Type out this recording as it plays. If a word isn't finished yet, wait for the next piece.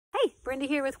Brenda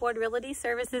here with Ward Realty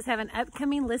Services. Have an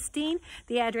upcoming listing.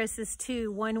 The address is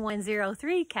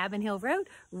 21103 Cabin Hill Road,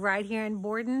 right here in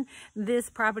Borden. This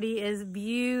property is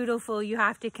beautiful. You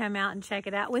have to come out and check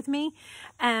it out with me.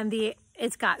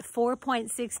 It's got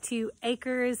 4.62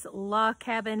 acres, log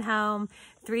cabin home,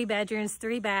 3 bedrooms,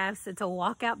 3 baths. It's a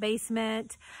walkout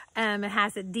basement. It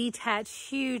has a detached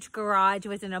huge garage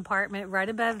with an apartment right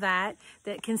above that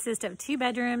consists of 2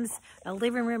 bedrooms, a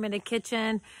living room and a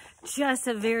kitchen. Just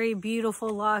a very beautiful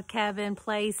log cabin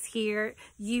place here.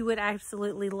 You would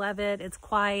absolutely love it. It's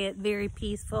quiet, very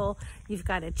peaceful. You've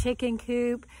got a chicken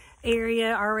coop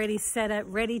area already set up,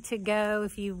 ready to go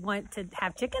if you want to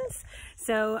have chickens.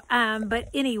 So, but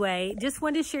anyway, just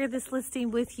wanted to share this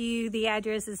listing with you. The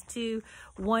address is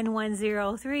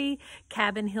 21103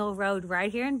 Cabin Hill Road,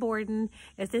 right here in Borden.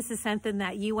 If this is something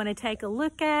that you want to take a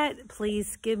look at,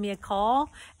 please give me a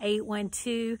call,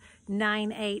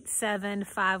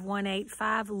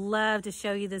 812-987-5185. Love to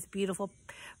show you this beautiful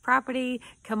property.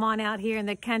 Come on out here in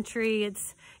the country.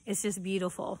 It's just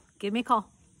beautiful. Give me a call.